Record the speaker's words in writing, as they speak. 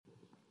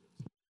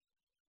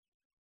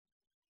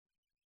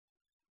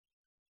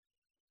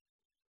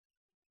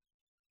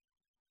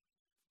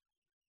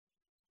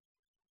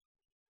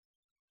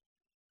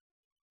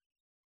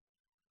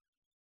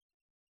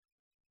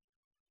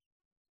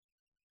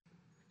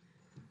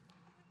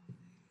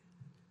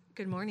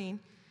Good morning.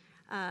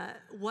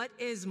 What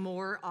is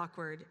more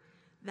awkward?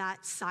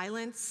 That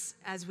silence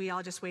as we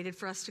all just waited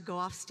for us to go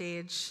off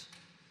stage,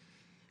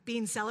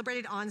 being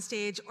celebrated on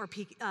stage, or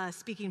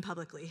speaking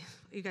publicly?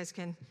 You guys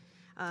can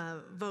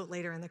vote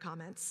later in the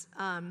comments.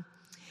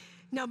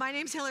 No, my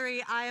name's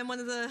Hilary. I am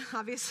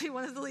obviously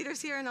one of the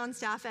leaders here and on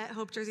staff at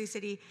Hope Jersey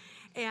City,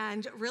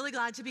 and really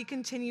glad to be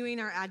continuing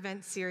our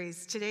Advent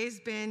series. Today's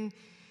been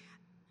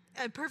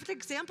a perfect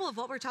example of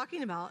what we're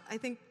talking about. I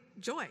think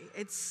joy.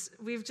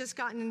 We've just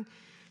gotten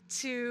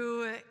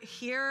to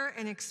hear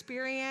and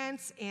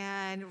experience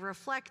and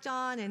reflect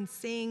on and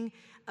sing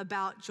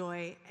about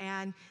joy.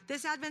 And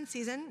this Advent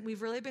season,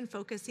 we've really been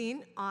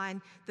focusing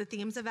on the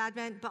themes of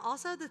Advent, but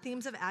also the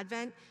themes of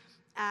Advent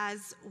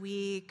as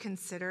we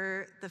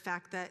consider the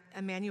fact that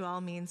Emmanuel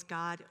means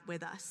God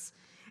with us.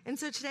 And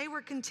so today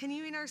we're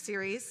continuing our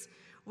series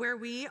where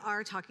we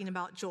are talking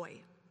about joy.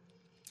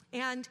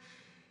 And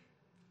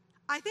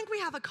I think we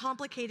have a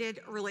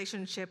complicated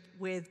relationship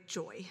with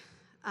joy.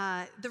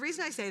 The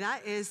reason I say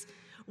that is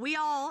we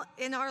all,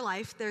 in our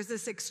life, there's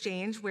this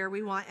exchange where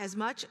we want as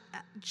much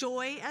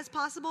joy as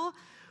possible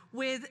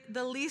with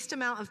the least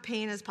amount of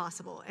pain as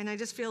possible. And I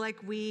just feel like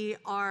we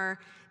are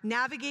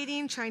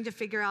navigating, trying to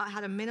figure out how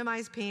to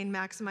minimize pain,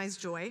 maximize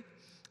joy.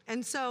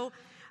 And so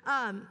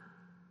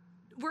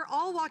we're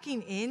all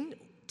walking in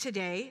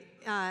today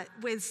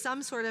with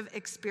some sort of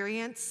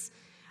experience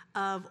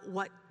of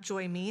what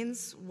joy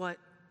means, what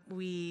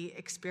we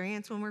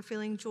experience when we're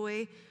feeling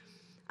joy.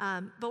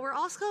 But we're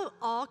also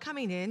all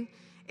coming in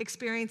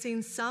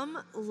experiencing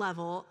some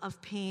level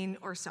of pain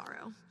or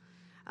sorrow.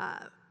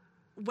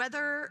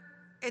 Whether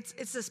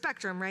it's a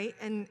spectrum, right?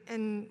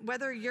 And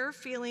whether you're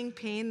feeling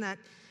pain that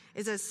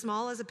is as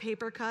small as a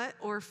paper cut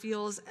or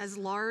feels as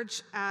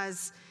large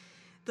as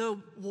the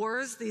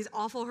wars, these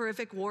awful,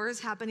 horrific wars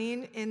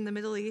happening in the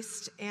Middle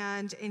East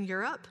and in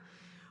Europe,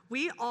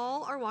 we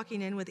all are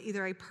walking in with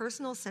either a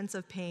personal sense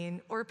of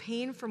pain or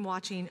pain from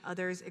watching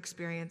others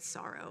experience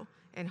sorrow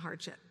and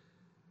hardship.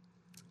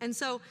 And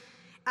so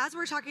as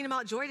we're talking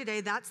about joy today,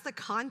 that's the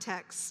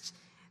context,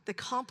 the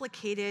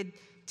complicated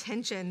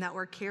tension that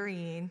we're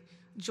carrying,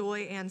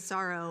 joy and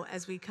sorrow,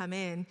 as we come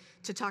in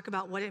to talk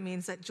about what it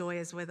means that joy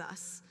is with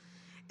us.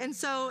 And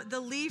so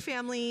the Lee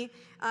family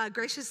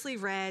graciously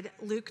read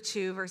Luke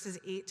 2, verses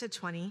 8 to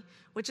 20,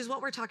 which is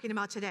what we're talking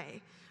about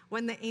today.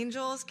 When the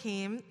angels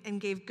came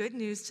and gave good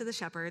news to the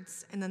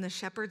shepherds, and then the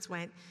shepherds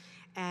went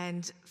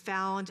and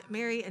found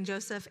Mary and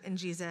Joseph and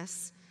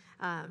Jesus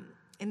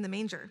in the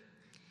manger.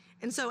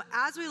 And so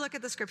as we look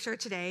at the scripture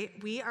today,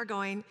 we are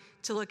going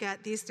to look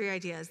at these three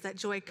ideas: that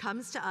joy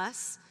comes to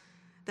us,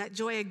 that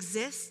joy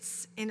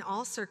exists in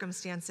all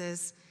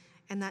circumstances,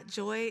 and that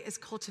joy is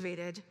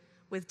cultivated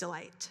with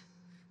delight.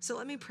 So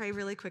let me pray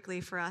really quickly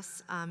for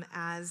us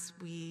as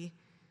we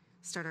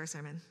start our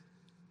sermon.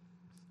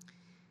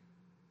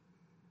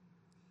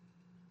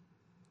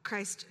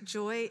 Christ,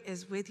 joy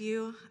is with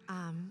you,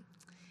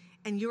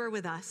 and you are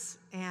with us.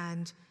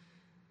 And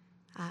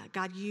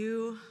God,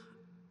 you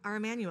are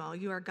Emmanuel.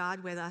 You are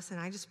God with us. And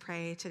I just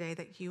pray today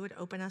that you would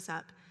open us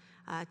up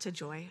to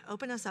joy.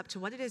 Open us up to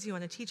what it is you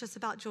want to teach us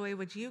about joy.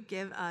 Would you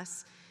give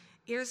us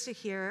ears to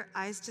hear,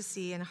 eyes to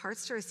see, and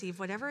hearts to receive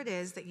whatever it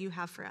is that you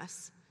have for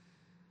us?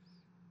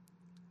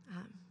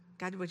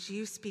 God, would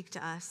you speak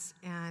to us,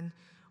 and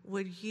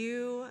would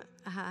you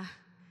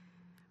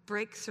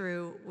break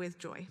through with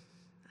joy?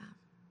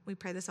 We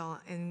pray this all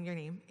in your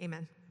name.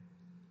 Amen.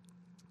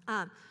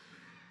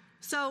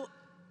 So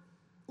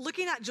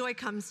looking at joy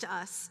comes to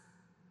us.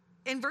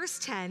 In verse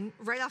 10,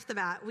 right off the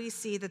bat, we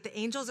see that the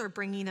angels are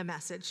bringing a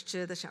message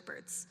to the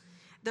shepherds.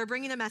 They're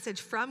bringing a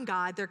message from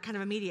God. They're kind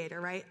of a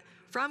mediator, right?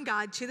 From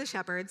God to the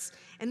shepherds.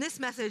 And this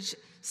message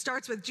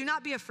starts with, do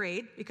not be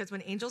afraid, because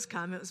when angels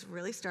come, it was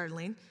really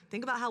startling.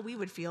 Think about how we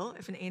would feel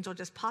if an angel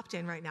just popped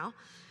in right now.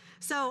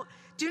 So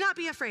do not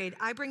be afraid.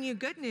 I bring you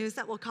good news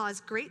that will cause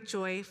great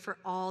joy for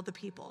all the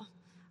people.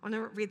 I want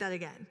to read that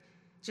again.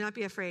 Do not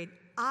be afraid.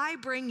 I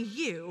bring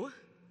you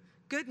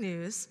good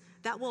news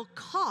that will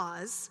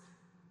cause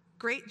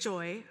great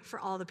joy for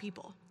all the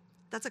people.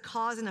 That's a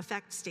cause and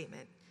effect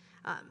statement.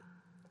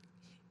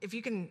 If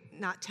you can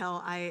not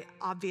tell, I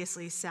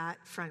obviously sat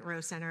front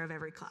row center of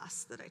every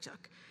class that I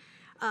took.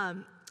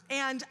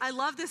 And I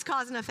love this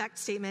cause and effect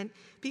statement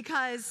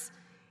because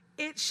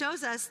it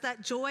shows us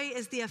that joy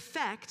is the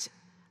effect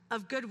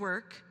of good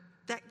work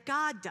that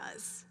God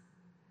does.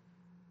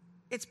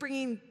 It's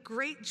bringing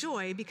great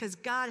joy because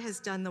God has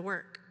done the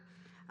work.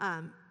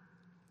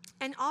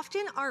 And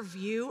often our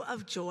view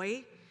of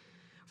joy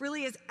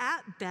really is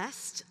at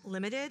best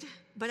limited,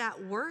 but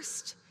at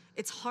worst,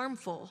 it's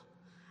harmful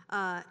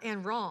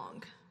and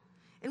wrong.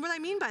 And what I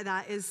mean by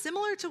that is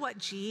similar to what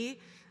G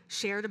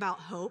shared about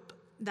hope,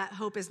 that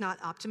hope is not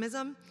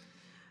optimism.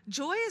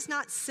 Joy is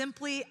not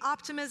simply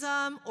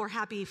optimism or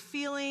happy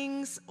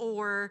feelings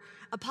or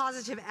a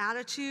positive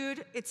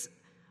attitude. It's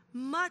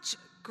much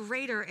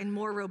greater and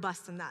more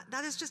robust than that.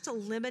 That is just a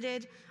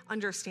limited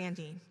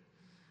understanding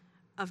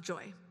of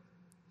joy.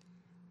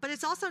 But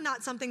it's also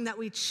not something that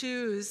we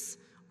choose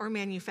or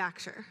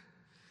manufacture.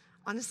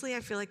 Honestly, I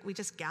feel like we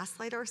just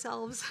gaslight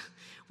ourselves.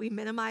 We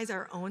minimize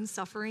our own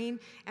suffering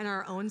and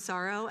our own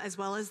sorrow, as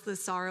well as the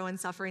sorrow and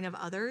suffering of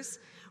others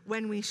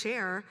when we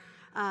share,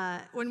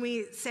 when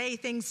we say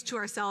things to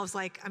ourselves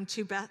like, I'm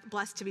too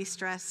blessed to be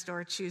stressed,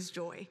 or choose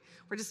joy.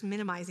 We're just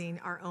minimizing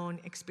our own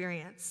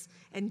experience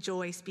and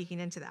joy speaking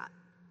into that.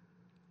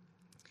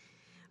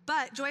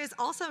 But joy is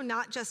also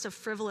not just a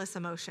frivolous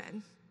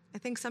emotion. I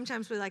think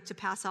sometimes we like to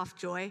pass off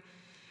joy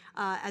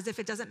as if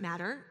it doesn't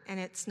matter and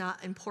it's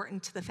not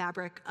important to the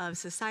fabric of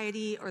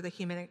society or the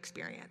human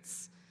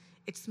experience.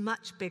 It's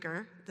much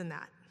bigger than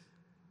that.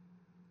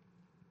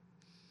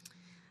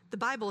 The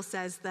Bible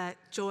says that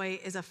joy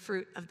is a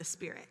fruit of the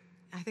Spirit.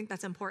 I think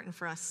that's important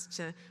for us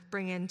to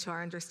bring into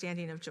our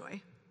understanding of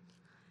joy.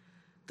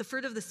 The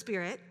fruit of the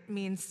Spirit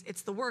means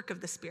it's the work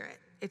of the Spirit.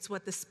 It's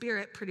what the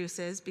Spirit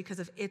produces because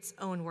of its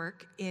own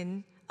work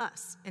in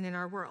us and in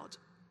our world.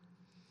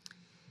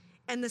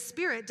 And the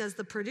Spirit does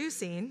the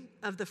producing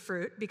of the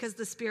fruit because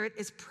the Spirit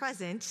is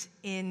present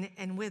in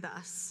and with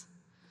us.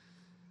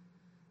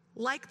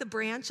 Like the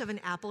branch of an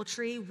apple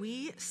tree,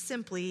 we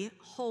simply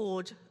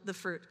hold the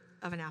fruit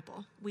of an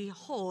apple. We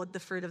hold the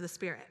fruit of the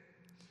Spirit.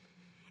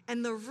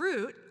 And the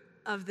root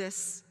of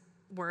this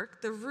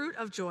work, the root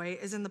of joy,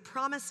 is in the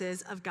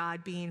promises of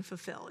God being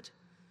fulfilled.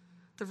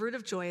 The root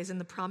of joy is in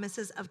the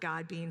promises of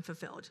God being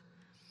fulfilled.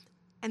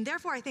 And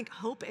therefore, I think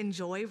hope and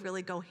joy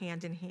really go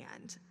hand in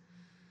hand.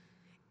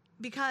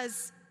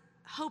 Because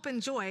hope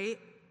and joy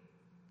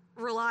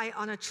rely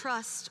on a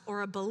trust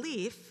or a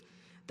belief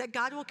that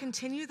God will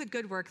continue the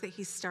good work that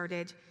he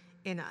started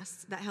in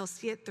us, that he'll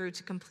see it through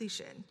to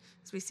completion,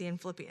 as we see in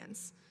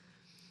Philippians.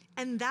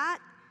 And that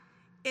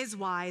is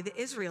why the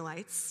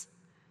Israelites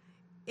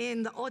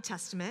in the Old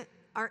Testament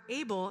are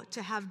able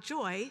to have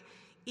joy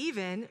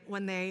even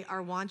when they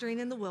are wandering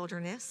in the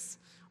wilderness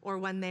or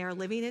when they are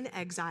living in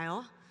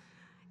exile.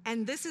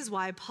 And this is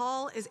why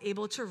Paul is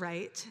able to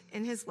write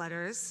in his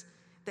letters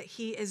that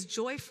he is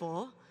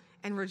joyful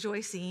and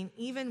rejoicing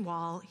even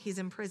while he's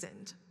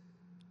imprisoned.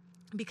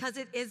 Because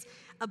it is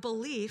a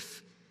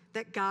belief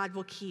that God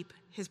will keep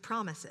his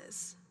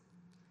promises.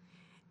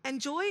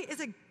 And joy is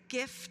a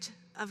gift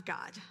of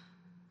God.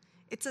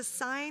 It's a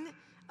sign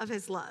of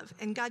his love.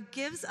 And God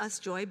gives us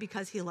joy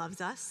because he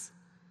loves us.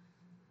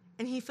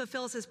 And he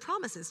fulfills his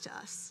promises to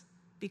us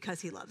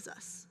because he loves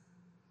us.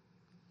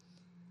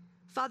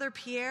 Father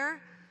Pierre,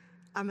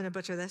 I'm going to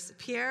butcher this,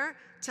 Pierre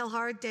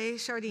Teilhard de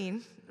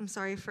Chardin, I'm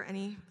sorry for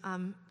any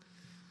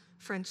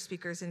French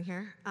speakers in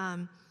here.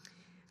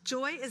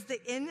 Joy is the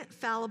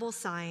infallible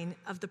sign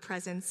of the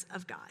presence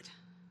of God.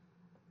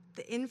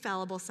 The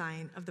infallible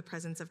sign of the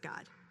presence of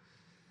God.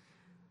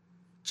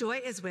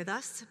 Joy is with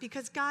us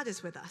because God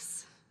is with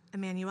us,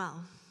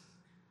 Emmanuel.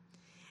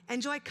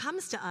 And joy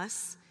comes to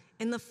us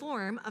in the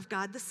form of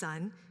God the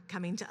Son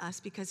coming to us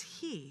because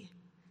he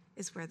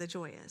is where the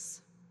joy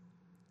is.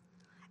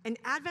 And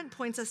Advent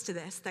points us to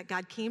this, that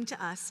God came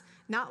to us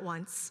not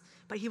once,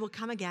 but he will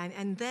come again,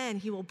 and then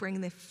he will bring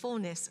the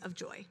fullness of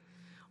joy.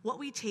 What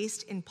we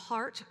taste in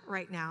part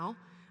right now,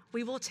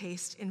 we will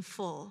taste in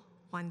full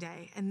one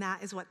day. And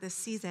that is what this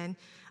season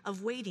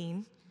of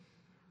waiting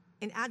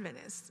in Advent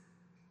is.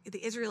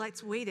 The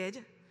Israelites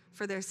waited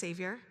for their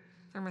Savior,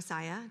 their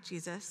Messiah,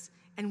 Jesus,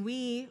 and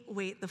we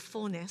wait the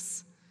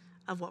fullness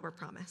of what we're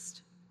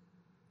promised.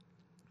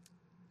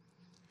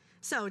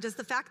 So does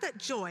the fact that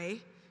joy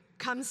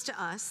comes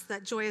to us,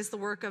 that joy is the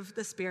work of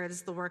the Spirit,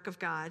 is the work of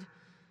God,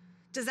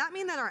 does that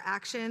mean that our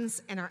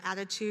actions and our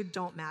attitude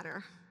don't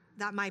matter?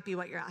 That might be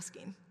what you're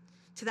asking.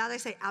 To that I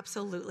say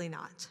absolutely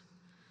not.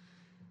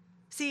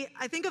 See,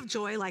 I think of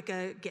joy like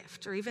a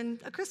gift, or even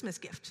a Christmas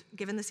gift,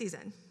 given the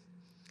season.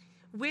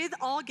 With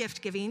all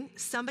gift giving,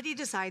 somebody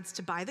decides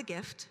to buy the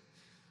gift,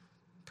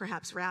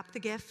 perhaps wrap the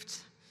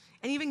gift,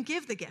 and even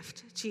give the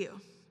gift to you.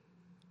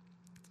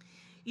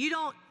 You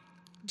don't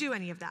do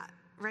any of that,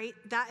 right?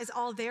 That is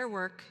all their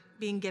work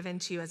being given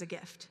to you as a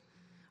gift.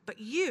 But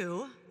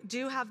you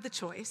do have the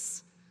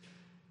choice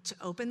to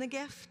open the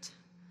gift,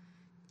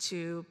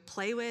 to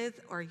play with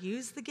or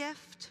use the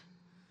gift,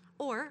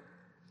 or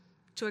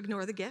to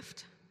ignore the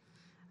gift,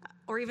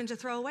 or even to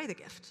throw away the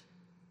gift.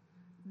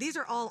 These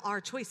are all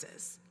our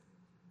choices.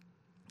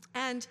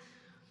 And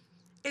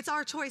it's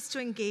our choice to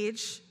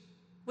engage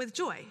with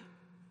joy,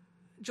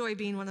 joy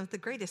being one of the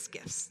greatest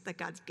gifts that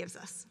God gives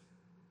us.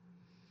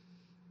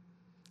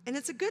 And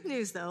it's a good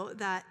news, though,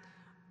 that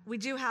we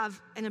do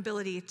have an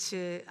ability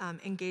to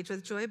engage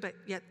with joy, but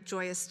yet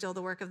joy is still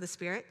the work of the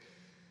Spirit,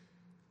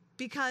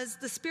 because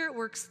the Spirit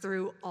works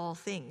through all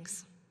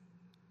things.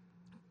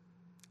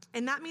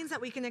 And that means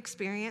that we can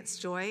experience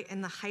joy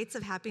in the heights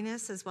of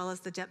happiness as well as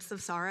the depths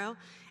of sorrow,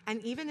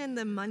 and even in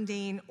the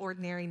mundane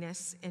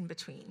ordinariness in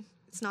between.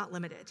 It's not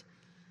limited.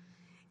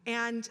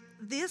 And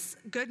this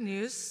good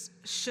news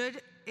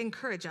should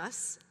encourage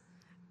us,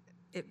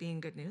 it being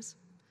good news,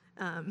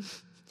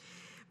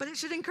 but it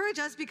should encourage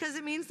us because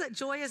it means that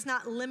joy is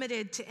not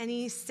limited to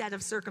any set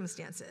of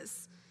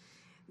circumstances.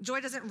 Joy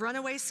doesn't run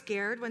away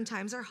scared when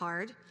times are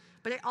hard,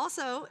 but it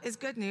also is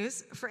good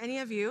news for any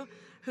of you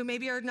who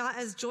maybe are not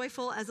as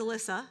joyful as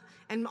Alyssa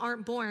and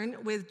aren't born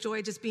with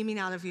joy just beaming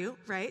out of you,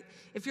 right?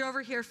 If you're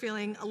over here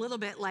feeling a little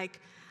bit like,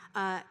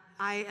 I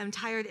am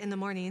tired in the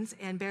mornings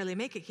and barely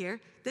make it here,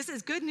 this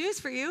is good news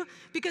for you,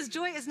 because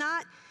joy is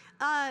not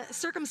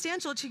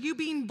circumstantial to you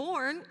being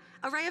born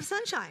a ray of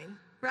sunshine,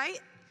 right?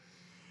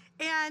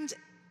 And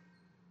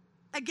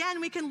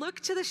again, we can look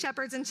to the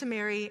shepherds and to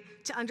Mary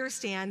to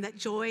understand that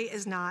joy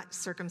is not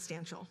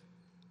circumstantial.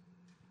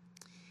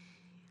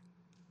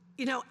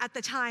 You know, at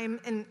the time,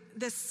 and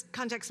this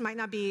context might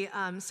not be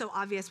so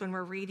obvious when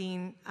we're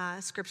reading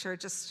scripture,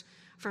 just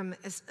from,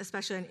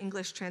 especially an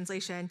English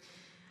translation,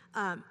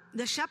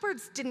 the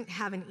shepherds didn't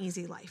have an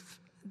easy life.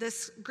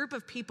 This group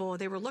of people,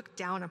 they were looked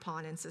down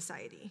upon in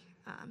society.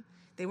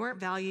 They weren't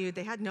valued,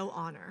 they had no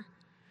honor.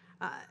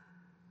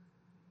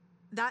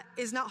 That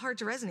is not hard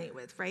to resonate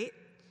with, right?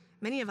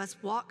 Many of us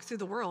walk through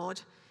the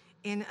world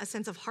in a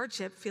sense of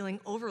hardship,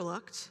 feeling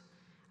overlooked,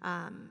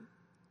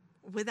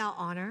 without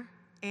honor,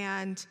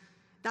 and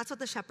that's what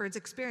the shepherds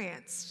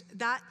experienced.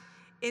 That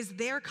is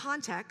their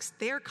context,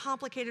 their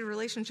complicated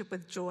relationship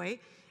with joy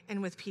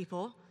and with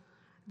people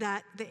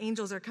that the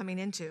angels are coming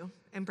into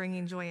and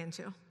bringing joy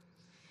into.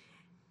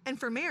 And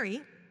for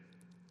Mary,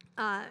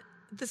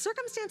 the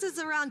circumstances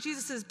around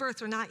Jesus'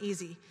 birth were not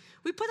easy.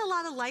 We put a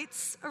lot of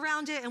lights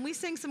around it and we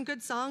sing some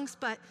good songs,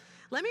 but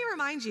let me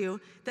remind you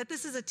that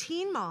this is a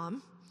teen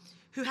mom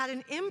who had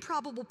an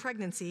improbable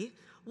pregnancy,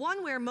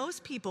 one where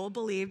most people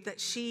believed that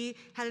she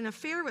had an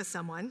affair with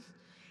someone.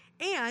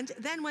 And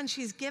then when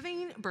she's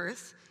giving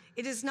birth,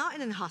 it is not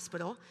in a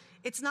hospital,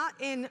 it's not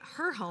in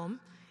her home,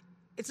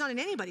 it's not in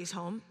anybody's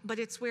home, but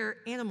it's where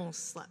animals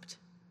slept.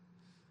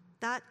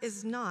 That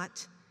is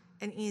not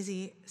an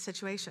easy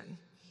situation.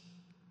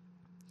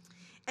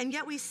 And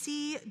yet we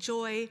see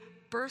joy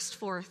burst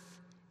forth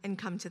and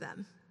come to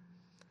them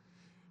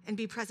and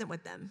be present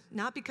with them,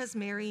 not because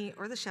Mary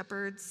or the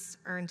shepherds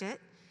earned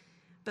it,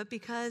 but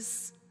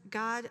because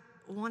God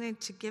wanted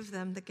to give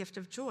them the gift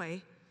of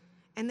joy,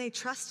 and they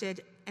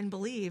trusted and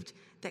believed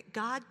that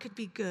God could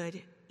be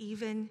good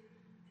even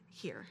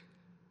here.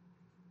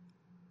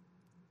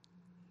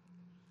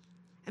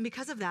 And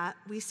because of that,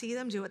 we see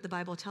them do what the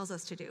Bible tells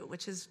us to do,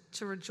 which is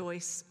to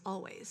rejoice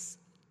always.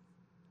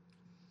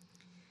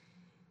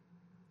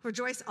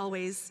 Rejoice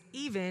always,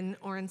 even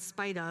or in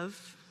spite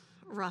of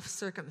rough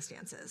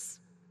circumstances.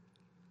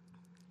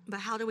 But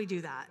how do we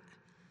do that?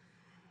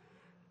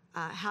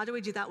 How do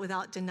we do that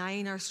without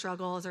denying our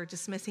struggles or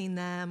dismissing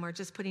them or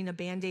just putting a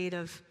Band-Aid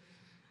of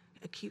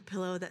a cute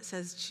pillow that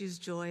says choose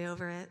joy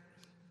over it?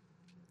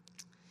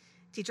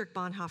 Dietrich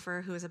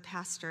Bonhoeffer, who was a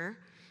pastor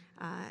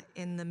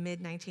in the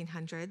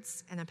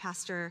mid-1900s and a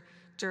pastor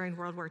during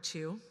World War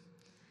II,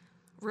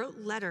 wrote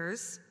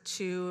letters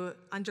to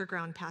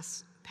underground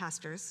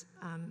pastors,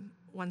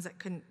 ones that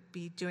couldn't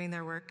be doing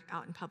their work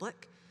out in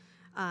public.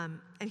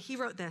 And he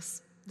wrote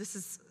this. This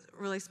is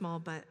really small,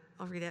 but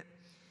I'll read it.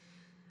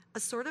 A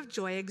sort of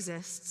joy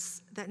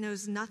exists that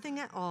knows nothing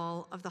at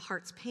all of the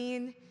heart's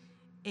pain,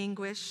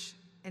 anguish,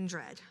 and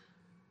dread.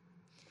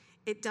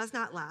 It does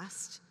not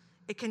last.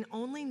 It can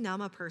only numb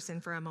a person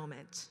for a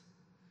moment.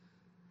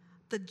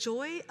 The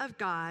joy of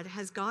God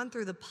has gone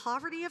through the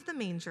poverty of the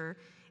manger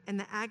and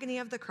the agony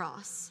of the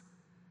cross.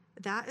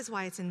 That is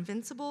why it's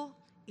invincible,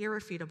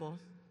 irrefutable.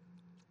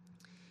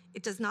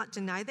 It does not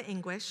deny the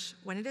anguish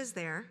when it is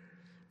there,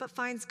 but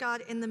finds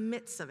God in the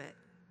midst of it,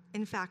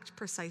 in fact,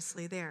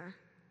 precisely there.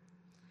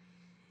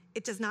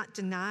 It does not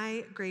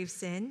deny grave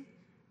sin,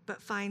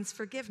 but finds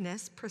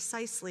forgiveness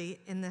precisely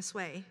in this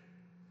way.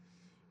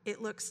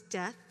 It looks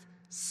death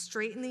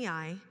straight in the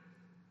eye,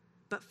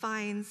 but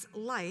finds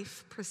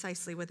life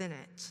precisely within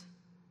it.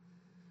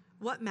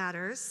 What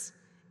matters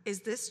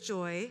is this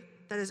joy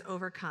that is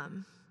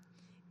overcome.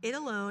 It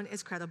alone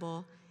is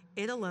credible.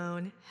 It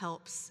alone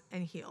helps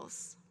and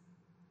heals.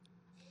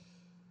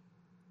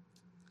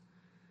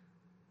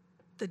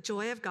 The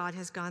joy of God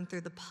has gone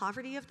through the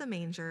poverty of the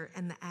manger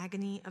and the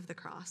agony of the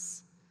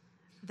cross.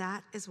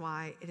 That is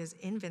why it is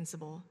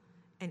invincible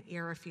and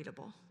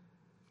irrefutable.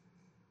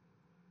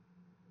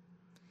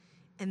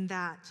 And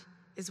that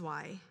is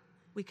why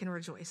we can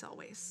rejoice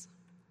always.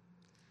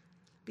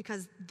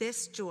 Because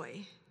this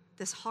joy,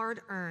 this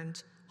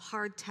hard-earned,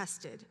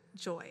 hard-tested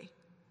joy,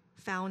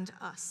 found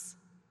us.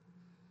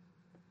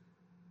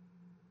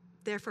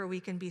 Therefore, we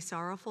can be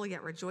sorrowful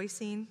yet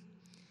rejoicing,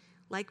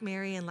 like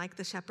Mary and like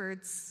the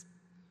shepherds,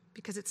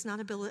 because it's not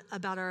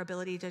about our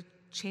ability to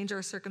change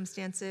our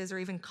circumstances or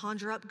even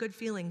conjure up good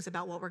feelings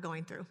about what we're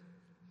going through.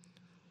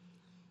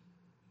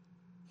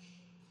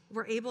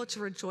 We're able to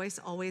rejoice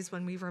always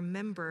when we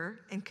remember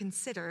and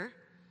consider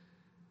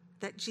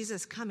that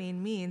Jesus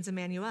coming means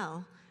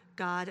Emmanuel,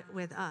 God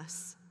with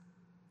us.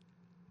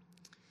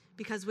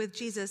 Because with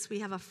Jesus, we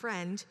have a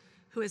friend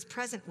who is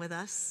present with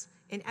us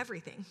in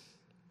everything.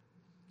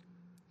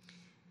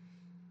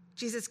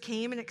 Jesus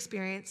came and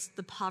experienced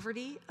the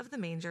poverty of the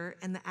manger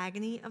and the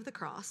agony of the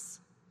cross,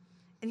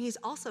 and he's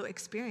also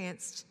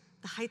experienced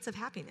the heights of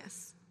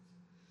happiness.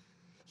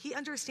 He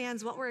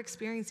understands what we're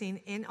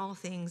experiencing in all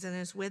things and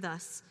is with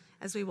us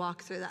as we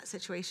walk through that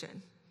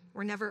situation.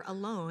 We're never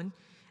alone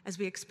as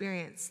we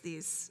experience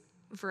these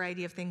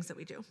variety of things that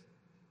we do.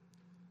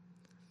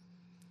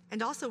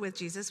 And also with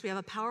Jesus, we have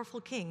a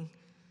powerful king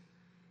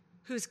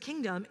whose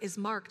kingdom is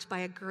marked by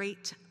a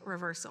great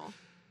reversal.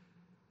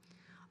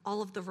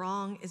 All of the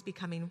wrong is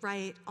becoming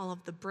right, all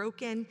of the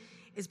broken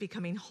is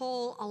becoming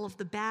whole, all of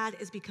the bad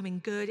is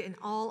becoming good, and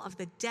all of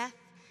the death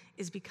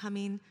is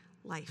becoming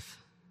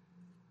life.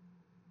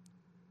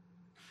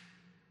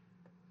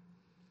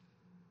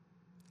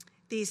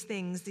 These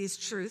things, these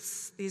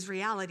truths, these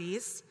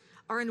realities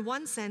are in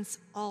one sense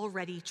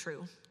already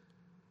true.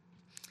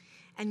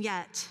 And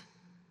yet,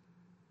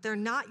 they're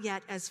not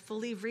yet as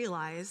fully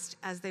realized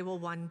as they will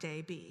one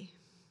day be.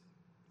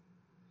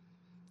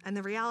 And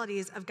the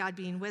realities of God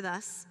being with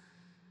us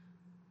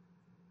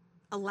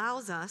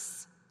allows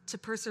us to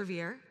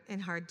persevere in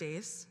hard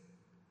days,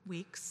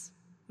 weeks,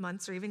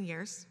 months, or even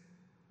years.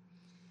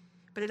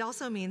 But it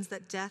also means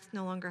that death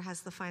no longer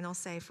has the final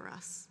say for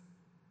us.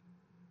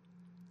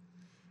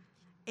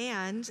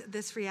 And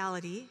this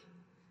reality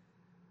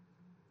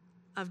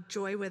of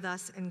joy with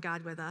us and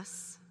God with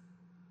us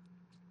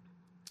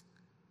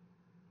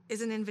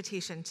is an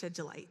invitation to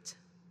delight,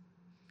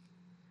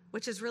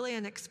 which is really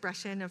an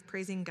expression of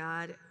praising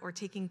God or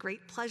taking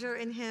great pleasure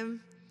in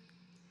him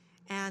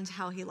and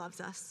how he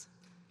loves us.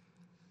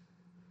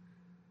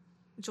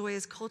 Joy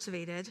is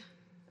cultivated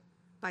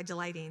by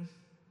delighting.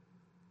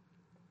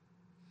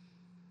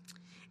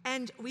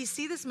 And we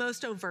see this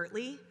most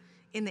overtly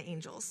in the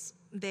angels.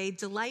 They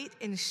delight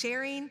in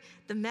sharing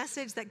the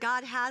message that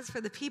God has for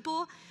the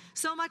people,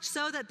 so much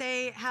so that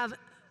they have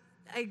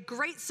a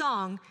great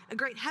song, a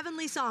great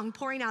heavenly song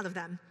pouring out of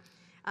them.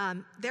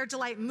 Their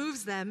delight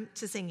moves them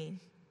to singing.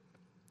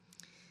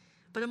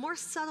 But a more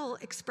subtle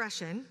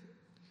expression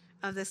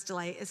of this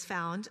delight is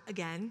found,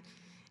 again,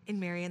 in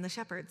Mary and the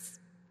shepherds,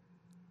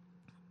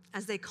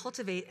 as they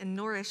cultivate and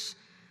nourish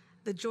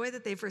the joy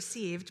that they've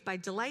received by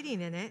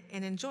delighting in it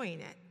and enjoying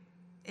it.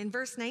 In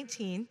verse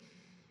 19,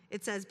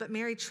 it says, "But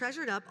Mary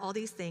treasured up all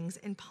these things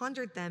and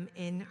pondered them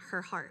in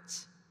her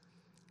heart."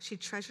 She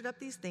treasured up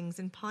these things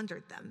and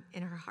pondered them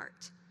in her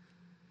heart.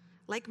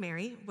 Like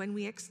Mary, when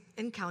we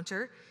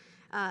encounter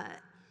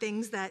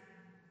things that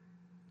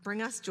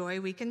bring us joy,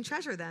 we can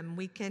treasure them.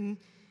 We can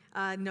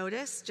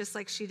notice, just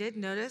like she did,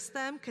 notice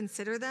them,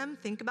 consider them,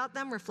 think about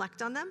them,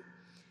 reflect on them,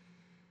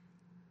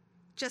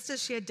 just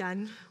as she had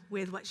done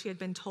with what she had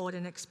been told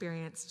and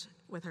experienced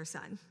with her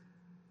son.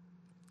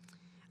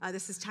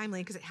 This is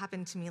timely because it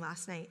happened to me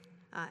last night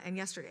and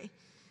yesterday.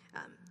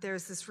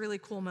 There's this really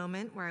cool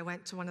moment where I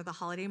went to one of the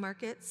holiday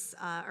markets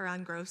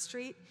around Grove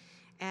Street,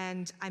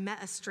 and I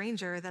met a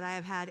stranger that I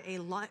have had a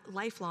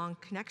lifelong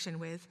connection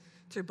with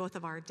through both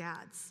of our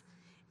dads.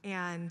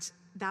 And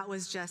that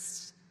was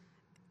just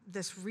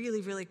this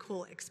really, really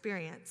cool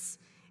experience.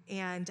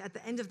 And at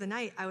the end of the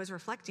night, I was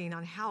reflecting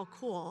on how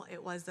cool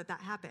it was that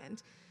that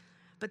happened.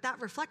 But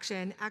that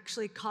reflection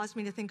actually caused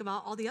me to think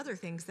about all the other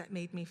things that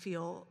made me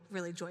feel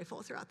really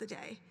joyful throughout the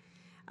day.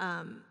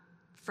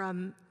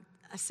 From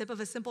a sip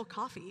of a simple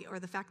coffee, or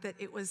the fact that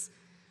it was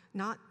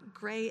not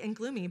gray and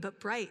gloomy, but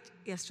bright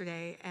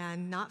yesterday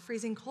and not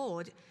freezing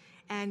cold.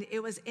 And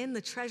it was in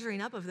the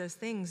treasuring up of those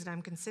things that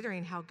I'm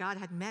considering how God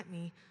had met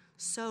me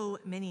so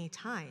many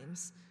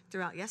times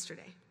throughout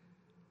yesterday.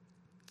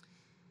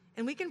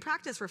 And we can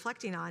practice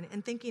reflecting on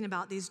and thinking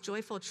about these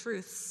joyful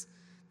truths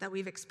that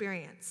we've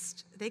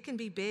experienced. They can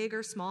be big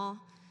or small.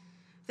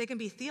 They can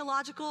be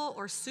theological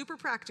or super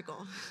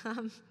practical.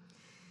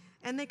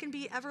 And they can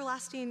be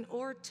everlasting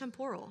or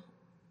temporal.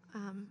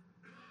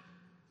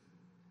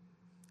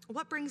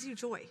 What brings you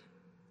joy?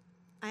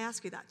 I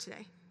ask you that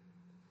today.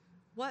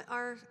 What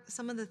are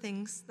some of the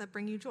things that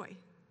bring you joy?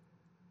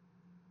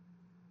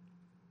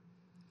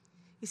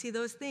 You see,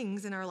 those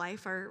things in our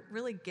life are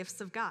really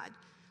gifts of God.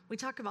 We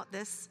talk about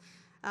this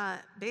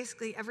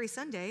basically every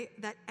Sunday,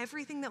 that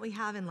everything that we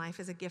have in life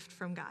is a gift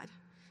from God,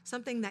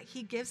 something that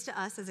he gives to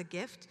us as a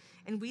gift,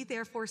 and we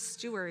therefore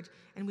steward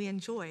and we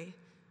enjoy,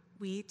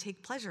 we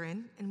take pleasure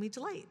in, and we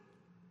delight.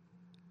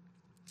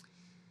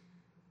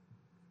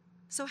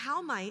 So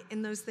how might,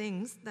 in those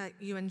things that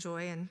you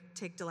enjoy and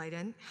take delight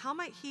in, how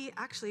might he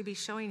actually be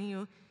showing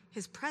you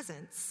his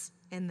presence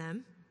in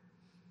them?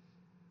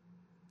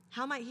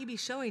 How might he be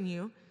showing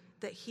you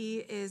that he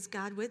is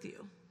God with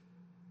you,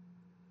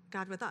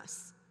 God with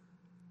us?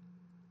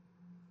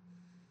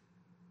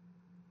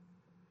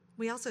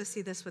 We also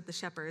see this with the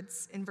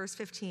shepherds. In verse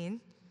 15,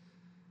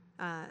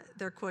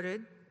 they're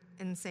quoted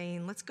in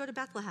saying, "Let's go to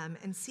Bethlehem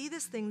and see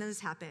this thing that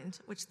has happened,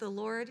 which the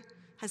Lord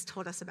has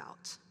told us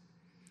about."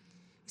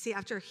 You see,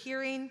 after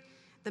hearing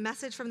the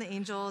message from the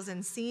angels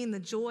and seeing the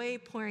joy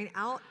pouring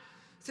out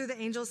through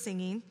the angels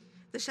singing,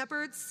 the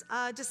shepherds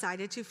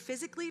decided to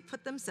physically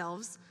put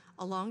themselves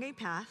along a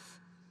path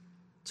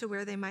to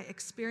where they might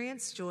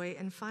experience joy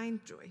and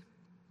find joy.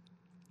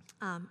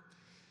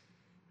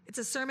 It's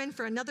a sermon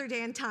for another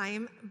day and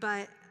time,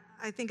 but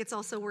I think it's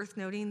also worth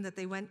noting that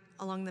they went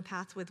along the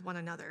path with one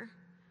another,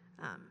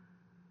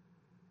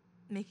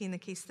 making the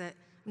case that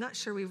I'm not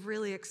sure we've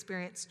really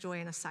experienced joy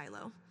in a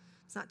silo.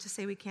 It's not to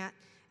say we can't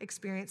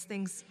experience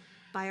things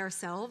by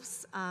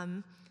ourselves,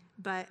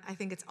 but I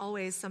think it's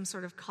always some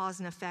sort of cause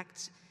and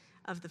effect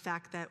of the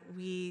fact that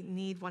we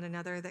need one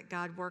another, that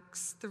God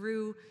works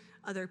through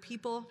other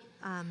people,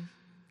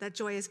 that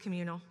joy is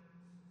communal.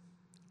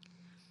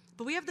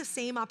 But we have the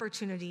same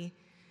opportunity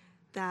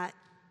that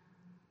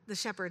the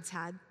shepherds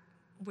had,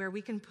 where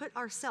we can put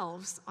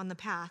ourselves on the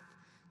path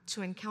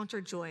to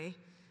encounter joy,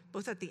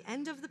 both at the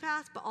end of the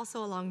path, but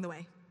also along the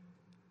way.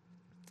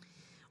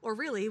 Or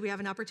really, we have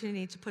an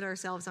opportunity to put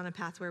ourselves on a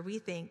path where we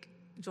think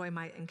joy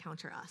might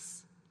encounter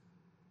us.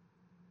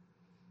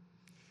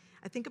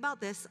 I think about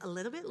this a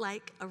little bit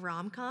like a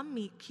rom-com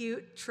meet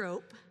cute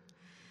trope.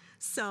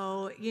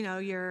 So,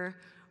 you're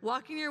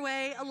walking your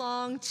way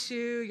along to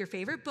your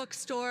favorite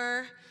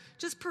bookstore,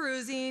 just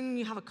perusing,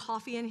 you have a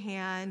coffee in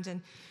hand,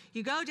 and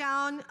you go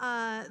down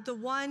the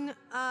one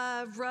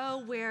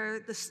row where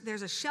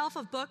there's a shelf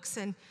of books,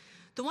 and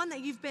the one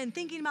that you've been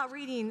thinking about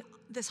reading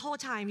this whole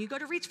time, you go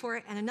to reach for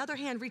it, and another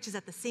hand reaches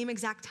at the same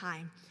exact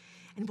time.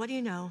 And what do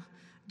you know?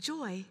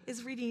 Joy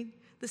is reading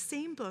the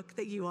same book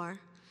that you are.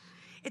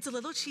 It's a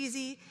little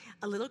cheesy,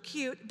 a little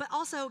cute, but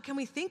also can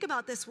we think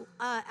about this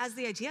as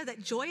the idea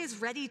that joy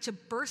is ready to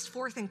burst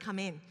forth and come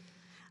in.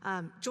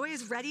 Joy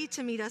is ready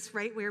to meet us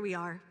right where we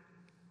are.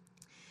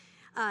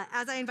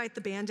 As I invite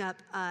the band up,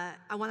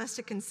 I want us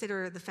to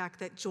consider the fact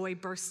that joy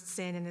bursts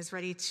in and is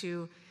ready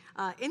to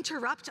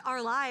interrupt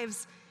our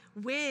lives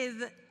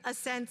with a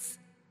sense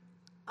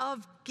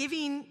of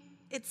giving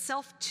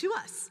itself to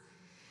us.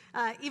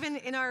 Even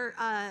in our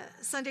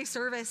Sunday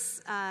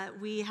service,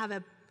 we have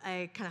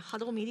a kind of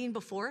huddle meeting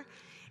before,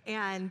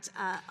 and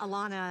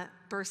Alana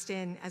burst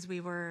in as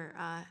we were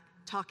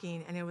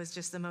talking, and it was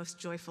just the most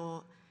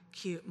joyful,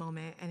 cute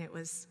moment, and it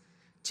was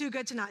too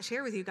good to not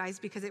share with you guys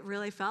because it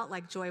really felt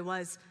like joy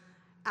was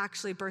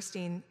actually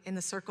bursting in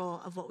the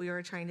circle of what we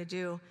were trying to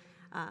do,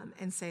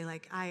 and say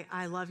like,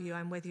 I love you,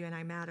 I'm with you, and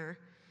I matter.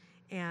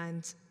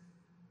 And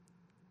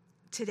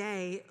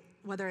today,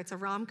 whether it's a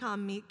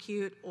rom-com meet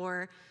cute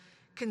or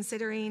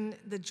considering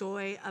the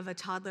joy of a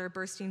toddler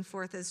bursting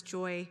forth as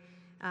joy,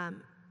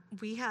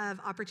 we have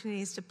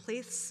opportunities to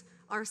place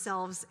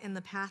ourselves in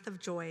the path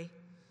of joy,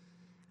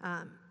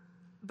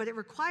 but it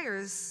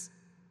requires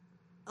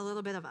a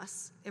little bit of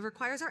us. It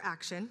requires our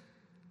action,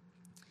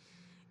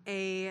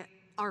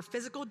 our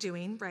physical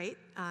doing, right?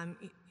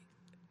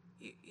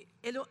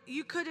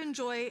 You could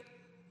enjoy,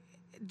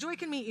 joy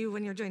can meet you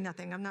when you're doing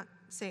nothing. I'm not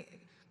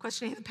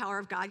questioning the power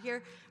of God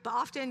here, but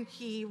often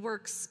he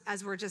works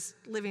as we're just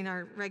living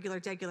our regular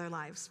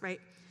lives, right?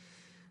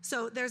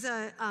 So there's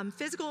a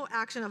physical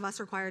action of us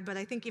required, but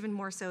I think even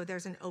more so,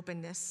 there's an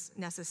openness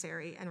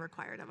necessary and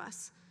required of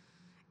us.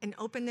 An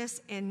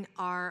openness in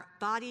our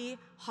body,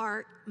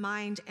 heart,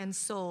 mind, and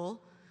soul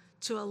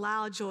to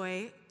allow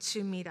joy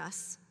to meet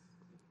us.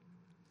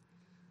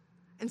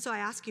 And so I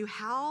ask you,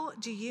 how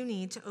do you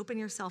need to open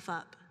yourself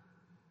up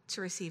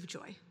to receive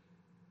joy?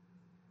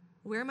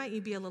 Where might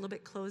you be a little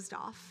bit closed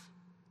off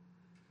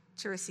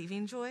to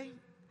receiving joy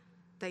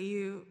that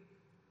you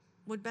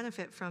would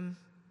benefit from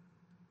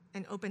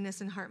an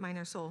openness in heart, mind,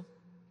 or soul?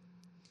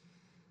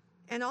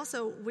 And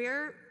also,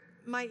 where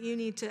might you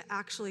need to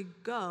actually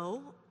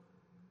go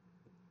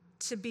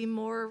to be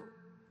more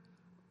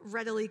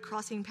readily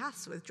crossing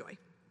paths with joy,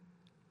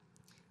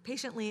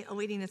 patiently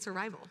awaiting its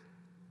arrival?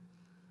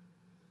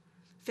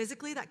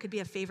 Physically, that could be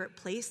a favorite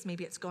place.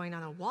 Maybe it's going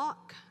on a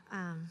walk.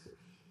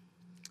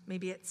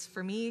 Maybe it's,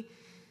 for me,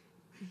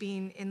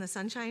 being in the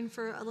sunshine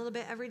for a little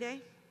bit every day.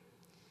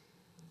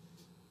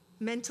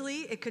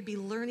 Mentally, it could be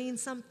learning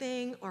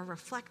something or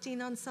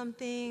reflecting on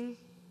something.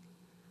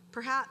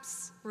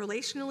 Perhaps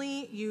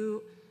relationally,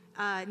 you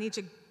need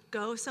to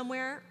go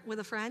somewhere with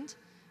a friend,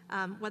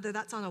 whether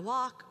that's on a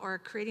walk or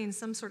creating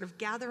some sort of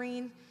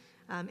gathering,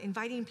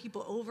 inviting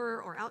people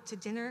over or out to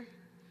dinner.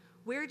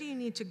 Where do you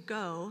need to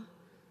go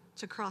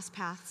to cross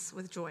paths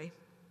with joy?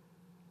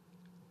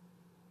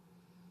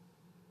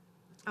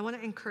 I want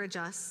to encourage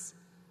us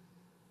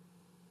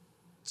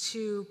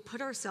to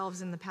put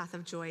ourselves in the path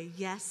of joy,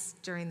 yes,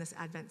 during this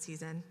Advent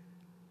season,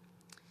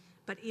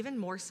 but even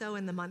more so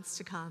in the months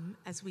to come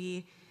as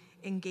we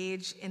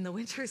engage in the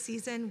winter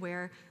season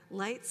where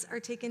lights are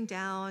taken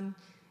down,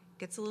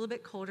 gets a little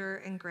bit colder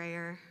and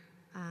grayer.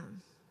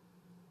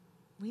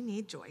 We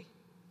need joy.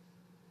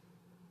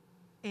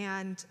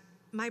 And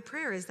my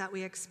prayer is that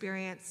we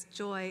experience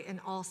joy in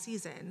all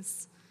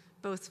seasons,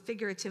 both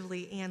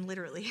figuratively and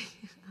literally.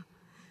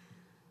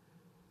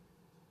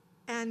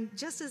 And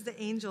just as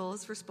the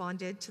angels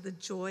responded to the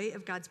joy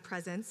of God's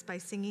presence by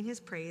singing his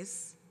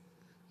praise,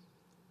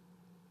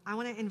 I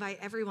want to invite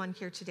everyone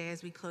here today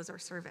as we close our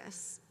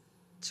service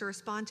to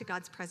respond to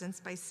God's presence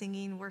by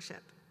singing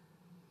worship.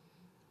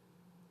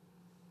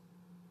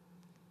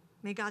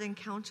 May God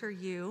encounter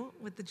you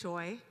with the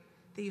joy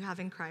that you have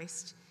in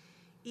Christ,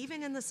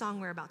 even in the song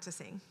we're about to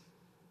sing,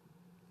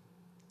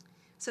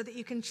 so that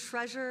you can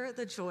treasure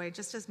the joy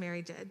just as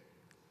Mary did,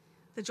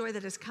 the joy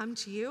that has come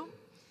to you,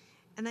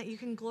 and that you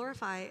can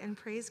glorify and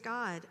praise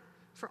God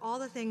for all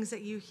the things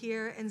that you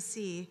hear and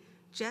see,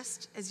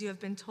 just as you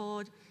have been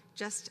told,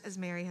 just as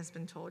Mary has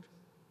been told.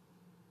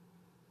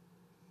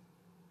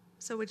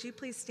 So would you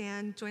please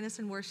stand, join us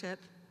in worship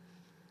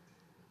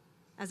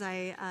as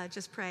I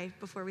just pray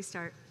before we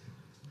start.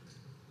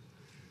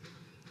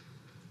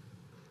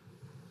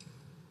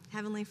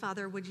 Heavenly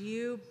Father, would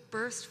you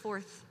burst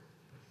forth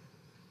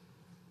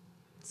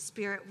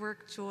Spirit,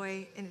 work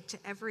joy into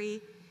every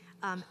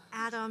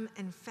atom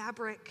and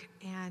fabric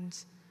and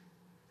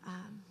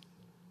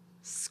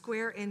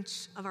square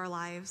inch of our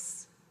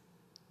lives.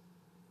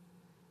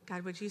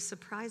 God, would you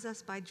surprise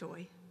us by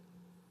joy?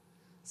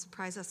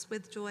 Surprise us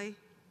with joy.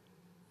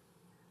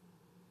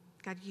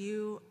 God,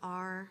 you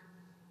are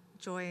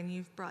joy, and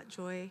you've brought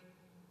joy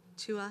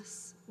to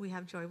us. We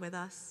have joy with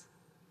us.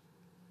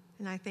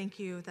 And I thank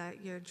you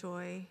that your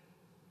joy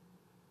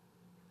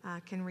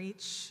can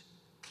reach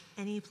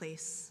any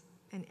place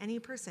and any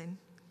person.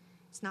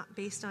 It's not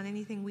based on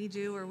anything we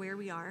do or where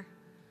we are,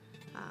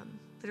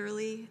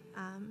 literally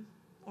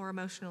or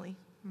emotionally,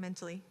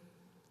 mentally.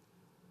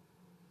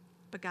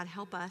 But God,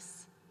 help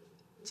us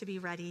to be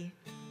ready,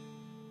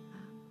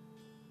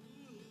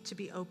 to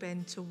be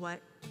open to what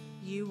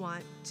you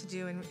want to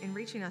do in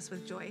reaching us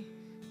with joy.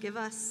 Give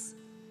us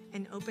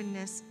an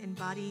openness in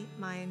body,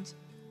 mind,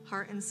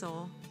 heart, and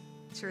soul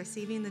to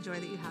receiving the joy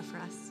that you have for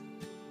us.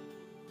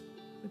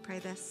 We pray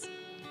this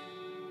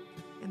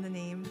in the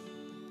name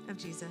of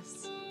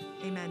Jesus.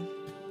 Amen.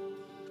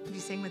 Would you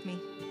sing with me?